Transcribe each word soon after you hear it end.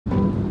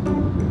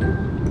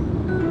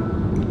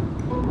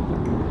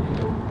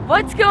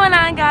What's going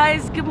on,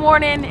 guys? Good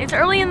morning. It's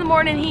early in the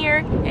morning here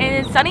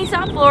in sunny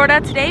South Florida.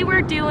 Today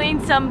we're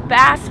doing some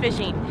bass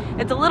fishing.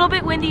 It's a little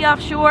bit windy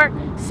offshore,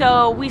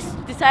 so we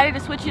decided to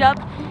switch it up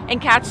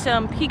and catch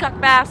some peacock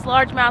bass,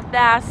 largemouth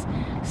bass,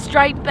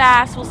 striped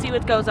bass. We'll see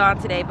what goes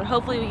on today, but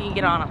hopefully we can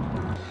get on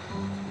them.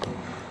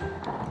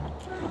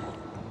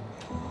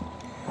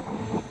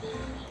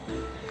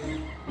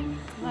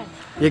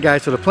 Yeah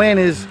guys, so the plan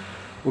is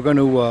we're going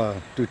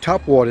to do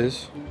top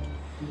waters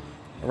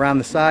around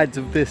the sides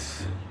of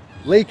this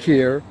lake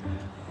here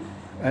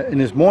in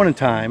this morning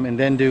time, and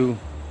then do,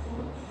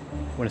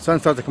 when the sun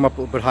starts to come up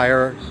a little bit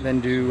higher, then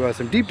do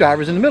some deep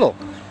divers in the middle.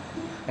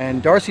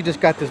 And Darcy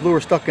just got this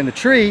lure stuck in the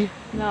tree.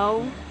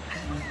 No.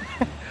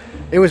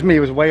 It was me,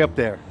 it was way up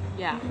there.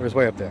 Yeah. It was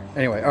way up there.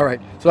 Anyway, all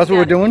right, so that's what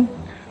we're doing.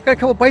 Got a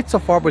couple bites so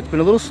far, but it's been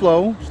a little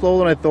slower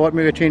than I thought.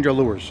 Maybe I change our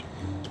lures.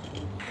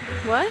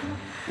 What?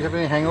 You have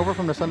any hangover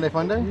from the Sunday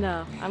Fun Day?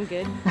 No, I'm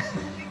good.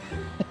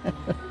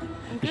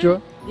 You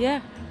sure? Yeah.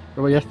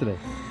 What about yesterday?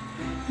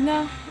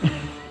 No.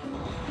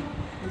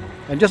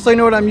 And just so you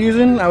know what I'm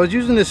using, I was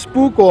using this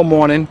spook all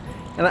morning,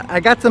 and I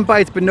got some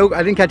bites, but no,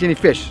 I didn't catch any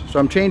fish. So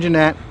I'm changing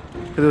that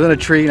because it was in a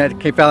tree and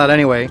I fell out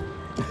anyway.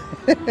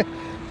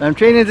 And I'm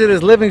changing to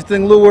this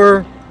Livingston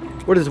lure.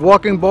 What is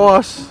Walking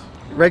Boss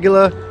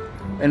regular,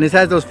 and this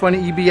has those funny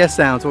EBS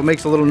sounds, so it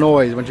makes a little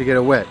noise once you get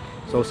it wet.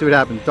 So we'll see what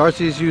happens.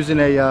 Darcy's using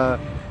a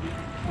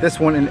this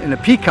one in a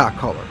peacock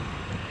color.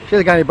 She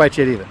hasn't got any bites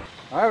yet either.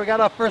 All right, we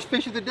got our first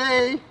fish of the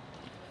day.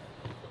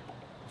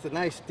 It's a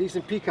nice,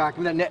 decent peacock. Give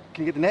me that net.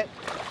 Can you get the net?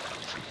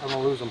 I don't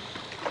want to lose him.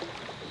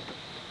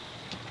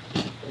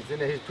 He's in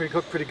there. He's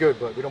cooked pretty good,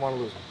 but we don't want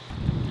to lose him.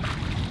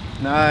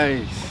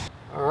 Nice.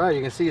 All right,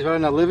 you can see he's right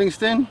on that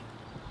Livingston.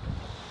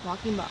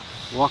 Walking Boss.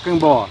 Walking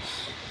Boss.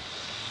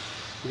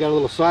 We got a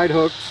little side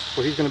hook,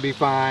 so he's going to be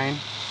fine.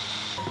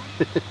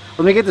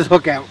 Let me get this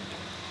hook out.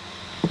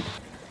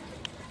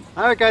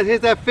 All right, guys,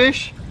 here's that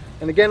fish.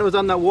 And again, it was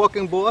on that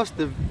Walking Boss.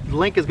 The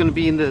link is going to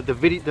be in the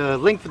video. The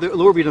link for the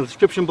lure will be in the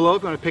description below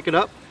if you want to pick it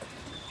up.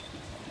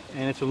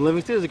 And it's from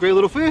Livingston. It's a great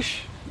little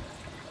fish.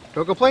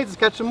 Don't complain. Let's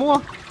catch some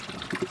more.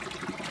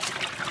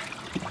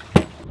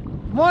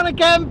 Morning,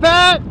 Capt.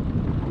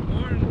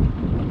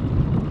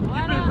 Morning.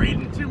 I've been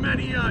reading too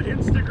many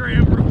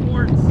Instagram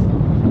reports.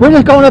 We're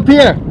just going up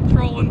here.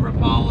 Trolling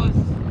Rapalas.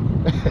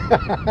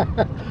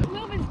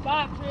 Moving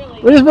spots,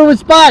 really. We're just moving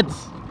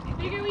spots.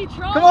 Figure we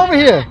troll. Come over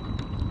here.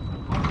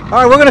 All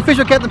right, we're going to fish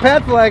with Captain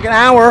Pat for like an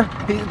hour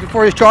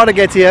before his charter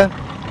gets here.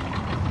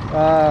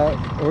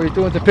 Or he's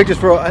doing some pictures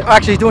for,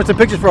 actually he's doing some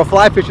pictures for a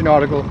fly fishing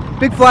article.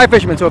 Big fly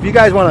fisherman, so if you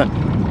guys want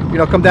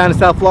to, come down to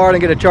South Florida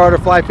and get a charter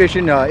fly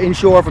fishing,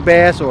 inshore for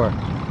bass, or,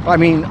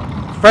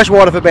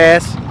 freshwater for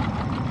bass,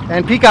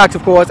 and peacocks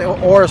of course,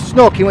 or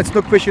snook. He went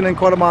snook fishing and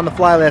caught him on the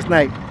fly last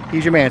night.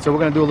 He's your man, so we're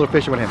going to do a little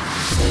fishing with him.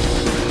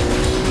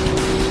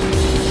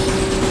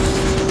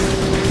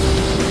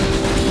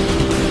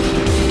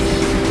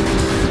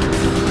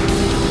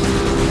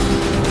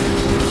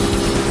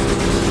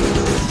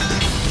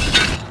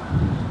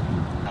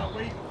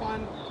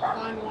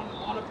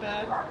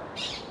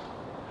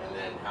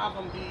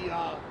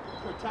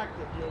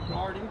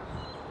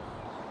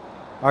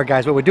 Alright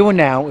guys, what we're doing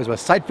now is we're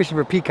sight fishing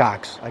for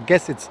peacocks. I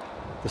guess it's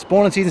the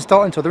spawning season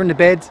starting, so they're in the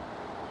beds.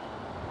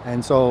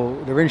 And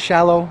so they're in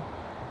shallow.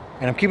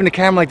 And I'm keeping the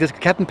camera like this.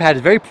 Captain Pat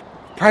is very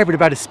private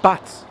about his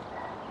spots.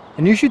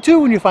 And you should too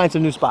when you find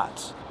some new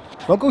spots.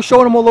 Don't go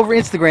showing them all over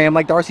Instagram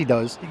like Darcy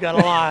does. You gotta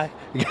lie.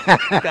 You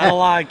gotta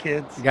lie,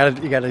 kids. You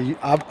gotta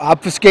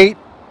obfuscate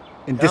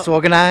and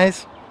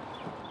disorganize.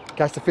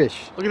 Catch the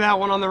fish. Look at that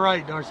one on the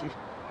right, Darcy.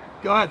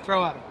 Go ahead,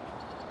 throw at him.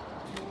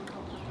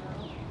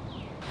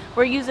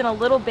 We're using a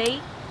little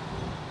bait,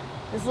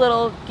 this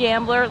little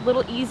gambler,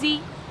 little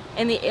easy,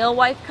 in the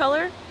alewife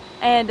color,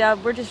 and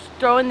we're just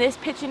throwing this,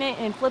 pitching it,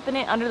 and flipping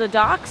it under the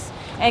docks,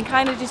 and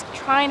kind of just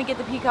trying to get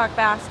the peacock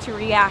bass to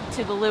react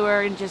to the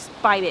lure and just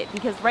bite it,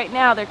 because right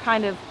now they're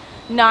kind of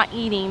not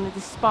eating at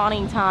the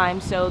spawning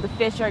time, so the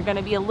fish are going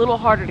to be a little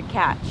harder to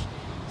catch.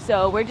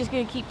 So we're just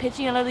going to keep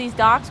pitching under these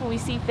docks when we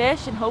see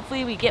fish, and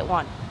hopefully we get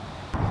one.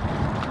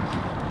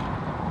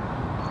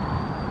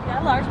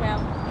 Got a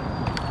largemouth.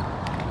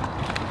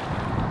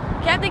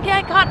 Captain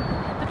Cat caught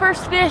the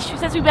first fish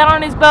since we've been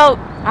on his boat.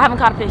 I haven't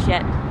caught a fish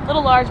yet.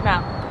 Little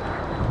largemouth.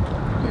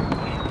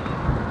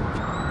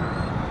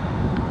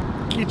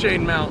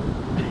 Keychain mount.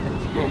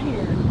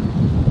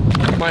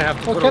 Might have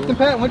to put Captain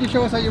Pat, why don't you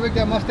show us how you rigged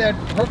that Mustad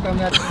hook on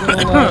that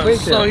little weight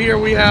So here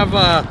we have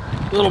a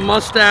little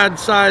Mustad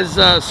size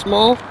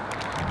small.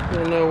 I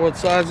don't know what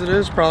size it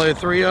is, probably a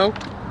 3.0.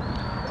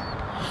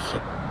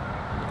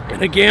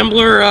 And a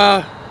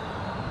gambler.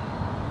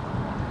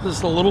 This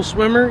is a little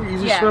swimmer,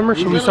 easy swimmer.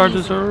 Should we start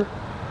this over?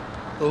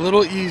 A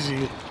little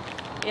easy.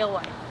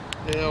 Alewife.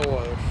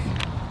 Alewife.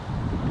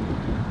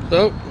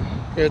 So,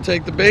 gonna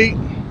take the bait,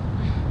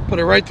 put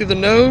it right through the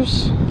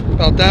nose,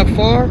 about that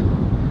far.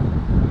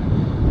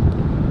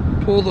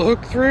 Pull the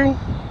hook through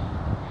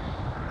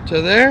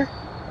to there.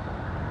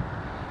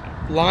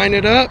 Line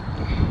it up.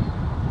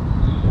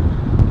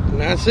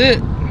 And that's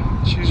it.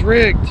 She's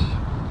rigged.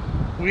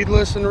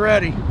 Weedless and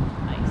ready.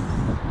 Nice.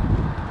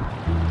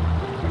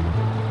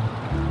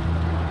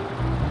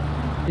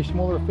 Any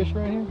smaller fish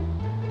right here?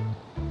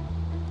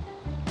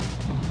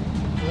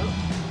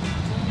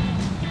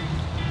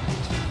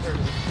 There it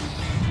is.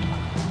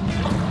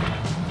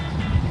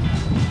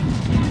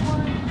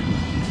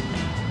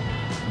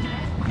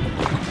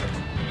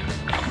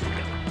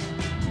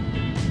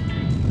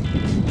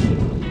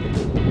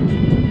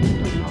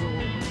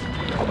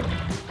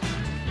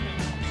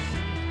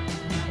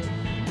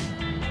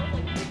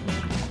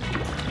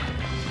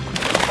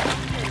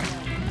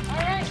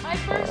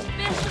 First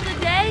fish of the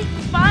day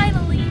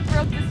finally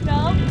broke the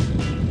spell.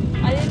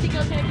 I didn't think I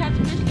was going to catch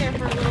a fish there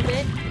for a little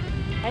bit.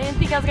 I didn't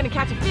think I was going to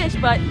catch a fish,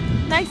 but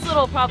nice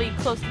little, probably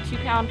close to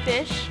 2-pound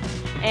fish.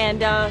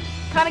 And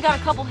kind of got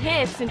a couple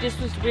hits and just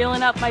was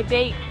reeling up my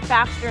bait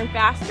faster and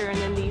faster, and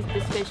then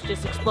this fish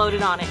just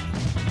exploded on it.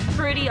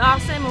 Pretty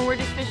awesome, and we're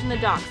just fishing the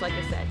docks, like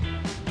I said.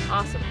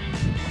 Awesome.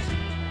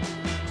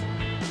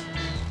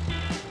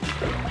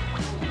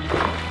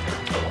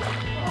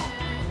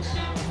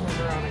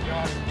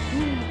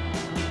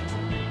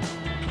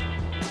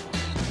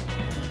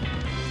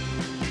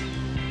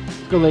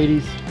 Let's go,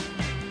 ladies.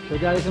 Show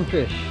daddy some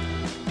fish.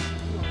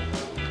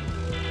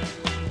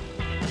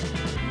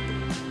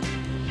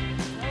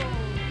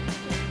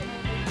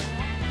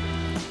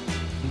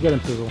 You get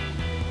him, Sizzle.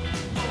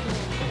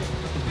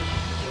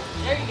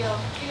 There you go.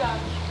 You got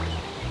it.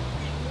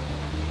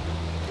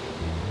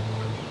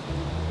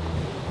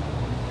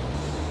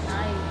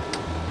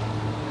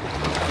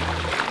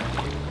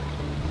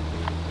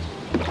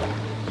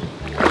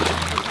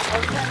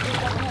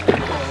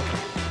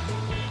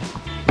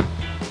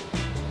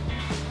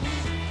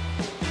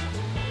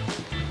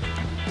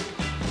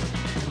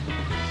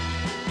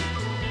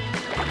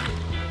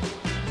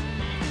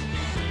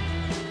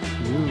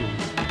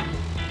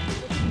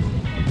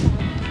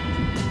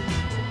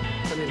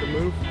 I need to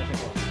move.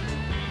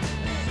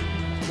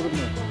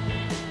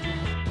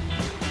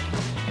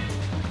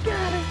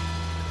 Got her.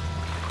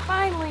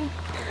 Finally.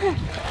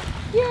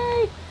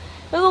 Yay.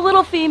 There's a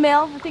little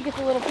female. I think it's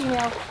a little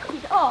female.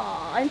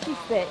 Oh, and she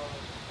spit.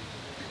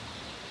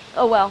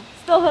 Oh well.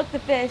 Still hooked the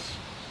fish.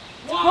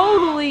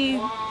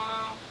 Totally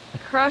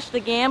crushed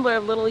the gambler a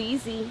little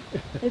easy.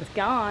 It's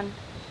gone.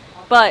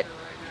 But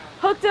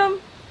hooked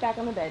him. Back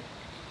on the bed.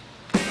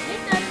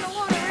 Ain't that in the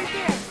water right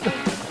there?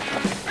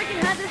 Freaking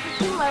had this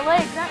between my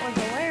legs. That was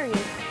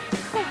hilarious.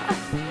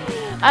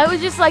 I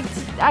was just like,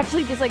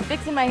 actually just like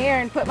fixing my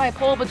hair and put my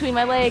pole between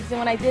my legs, and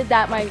when I did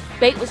that, my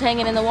bait was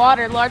hanging in the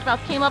water.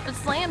 Largemouth came up and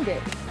slammed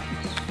it.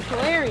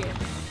 Hilarious.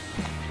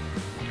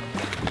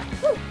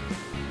 Woo.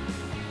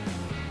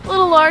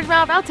 Little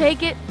largemouth, I'll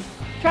take it.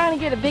 Trying to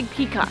get a big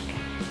peacock.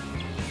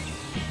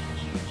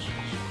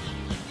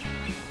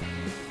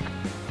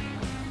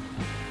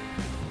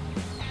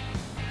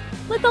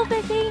 Little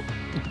fishy.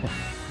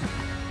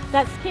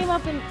 That came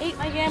up and ate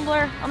my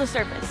gambler on the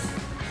surface.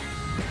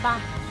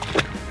 Bye.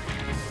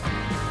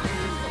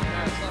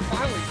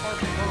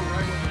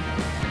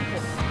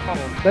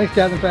 Thanks,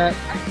 Captain Pat.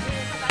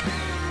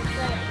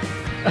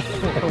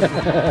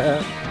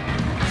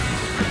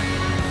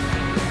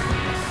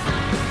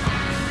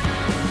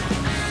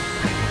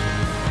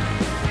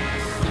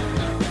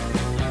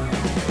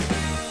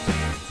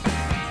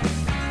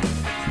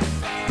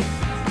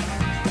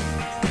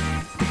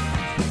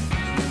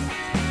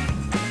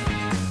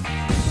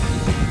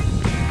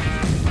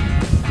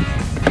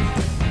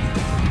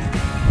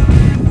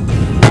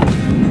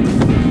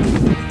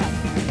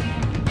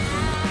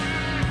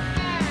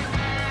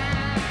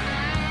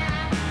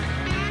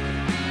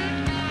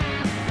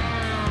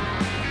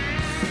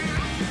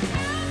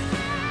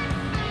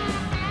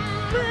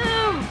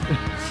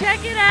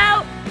 Check it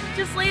out!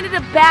 Just landed a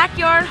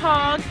backyard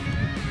hog.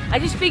 I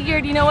just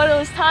figured, you know what, it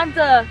was time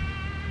to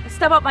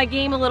step up my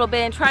game a little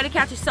bit and try to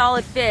catch a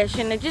solid fish.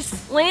 And I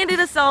just landed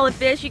a solid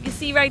fish. You can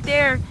see right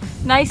there,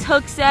 nice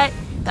hook set.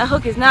 That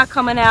hook is not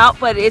coming out,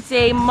 but it's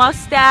a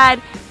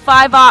Mustad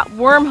 5/0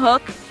 worm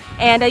hook.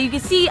 And you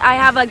can see I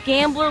have a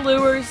Gambler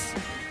Lures.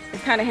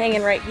 It's kind of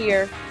hanging right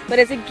here, but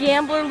it's a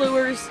Gambler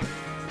Lures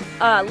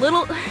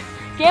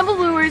Gambler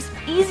Lures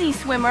Easy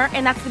Swimmer,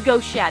 and that's the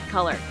ghost shad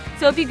color.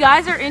 So if you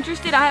guys are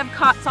interested, I have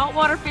caught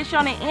saltwater fish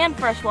on it and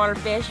freshwater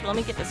fish. Let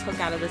me get this hook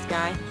out of this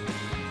guy.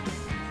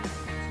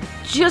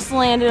 Just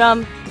landed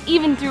them,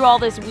 even through all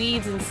this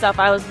weeds and stuff.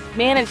 I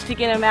managed to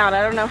get him out.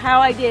 I don't know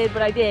how I did,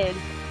 but I did.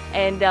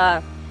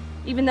 And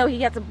even though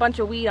he has a bunch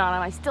of weed on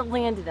him, I still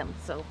landed him.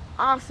 So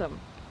awesome.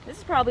 This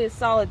is probably a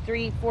solid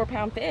 3-4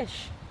 pound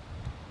fish.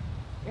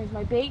 There's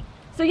my bait.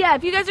 So yeah,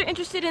 if you guys are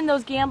interested in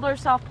those Gambler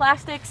soft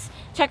plastics,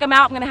 check them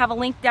out. I'm going to have a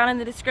link down in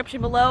the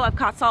description below. I've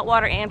caught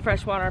saltwater and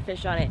freshwater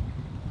fish on it.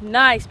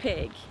 Nice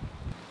pig.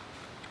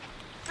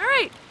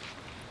 Alright,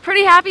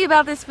 pretty happy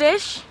about this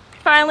fish.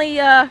 Finally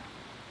had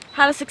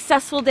a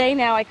successful day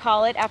now, I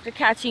call it, after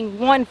catching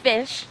one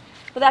fish.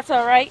 But that's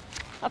alright.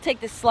 I'll take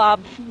this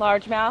slob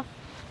largemouth.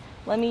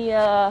 Let me,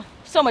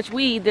 so much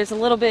weed, there's a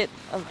little bit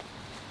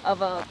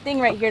of a thing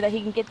right here that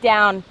he can get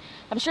down.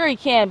 I'm sure he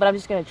can, but I'm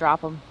just going to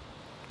drop him.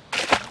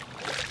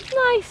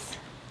 Nice.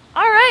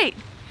 All right,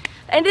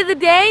 end of the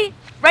day,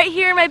 right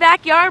here in my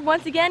backyard,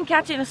 once again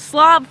catching a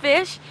slob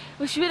fish.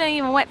 Wish we didn't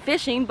even went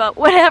fishing, but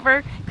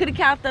whatever, could have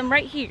caught them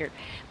right here.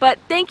 But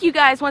thank you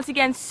guys once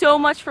again so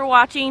much for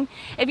watching.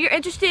 If you're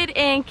interested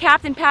in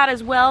Captain Pat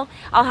as well,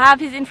 I'll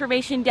have his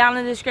information down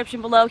in the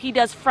description below. He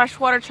does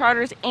freshwater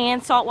charters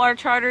and saltwater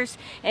charters,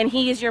 and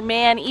he is your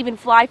man, even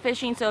fly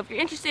fishing. So if you're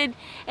interested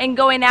in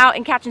going out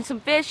and catching some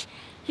fish,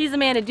 he's the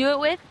man to do it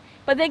with.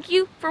 But thank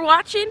you for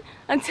watching.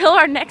 Until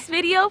our next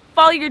video,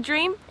 follow your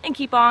dream and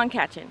keep on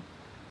catching.